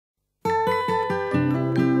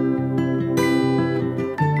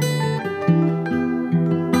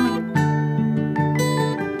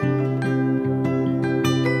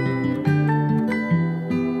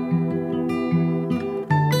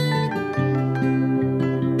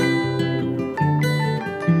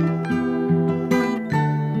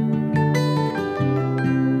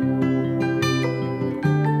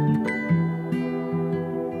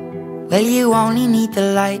Well, you only need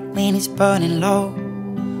the light when it's burning low.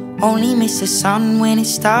 Only miss the sun when it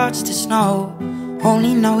starts to snow.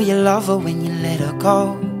 Only know you love her when you let her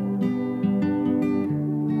go.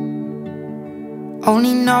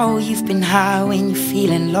 Only know you've been high when you're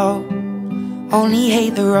feeling low. Only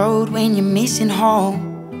hate the road when you're missing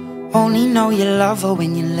home. Only know you love her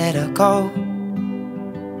when you let her go.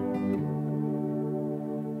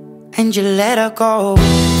 And you let her go.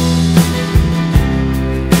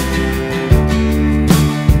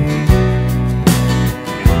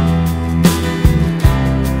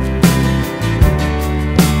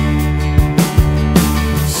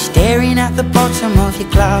 Staring at the bottom of your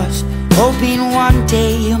glass, hoping one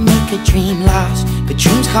day you'll make a dream last. But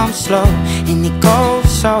dreams come slow and they go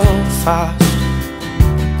so fast.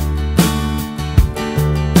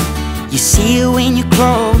 You see it when you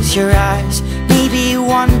close your eyes. Maybe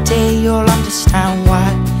one day you'll understand why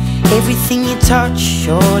everything you touch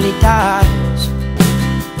surely dies.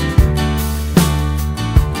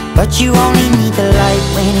 But you only need the light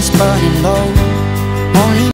when it's burning low. Only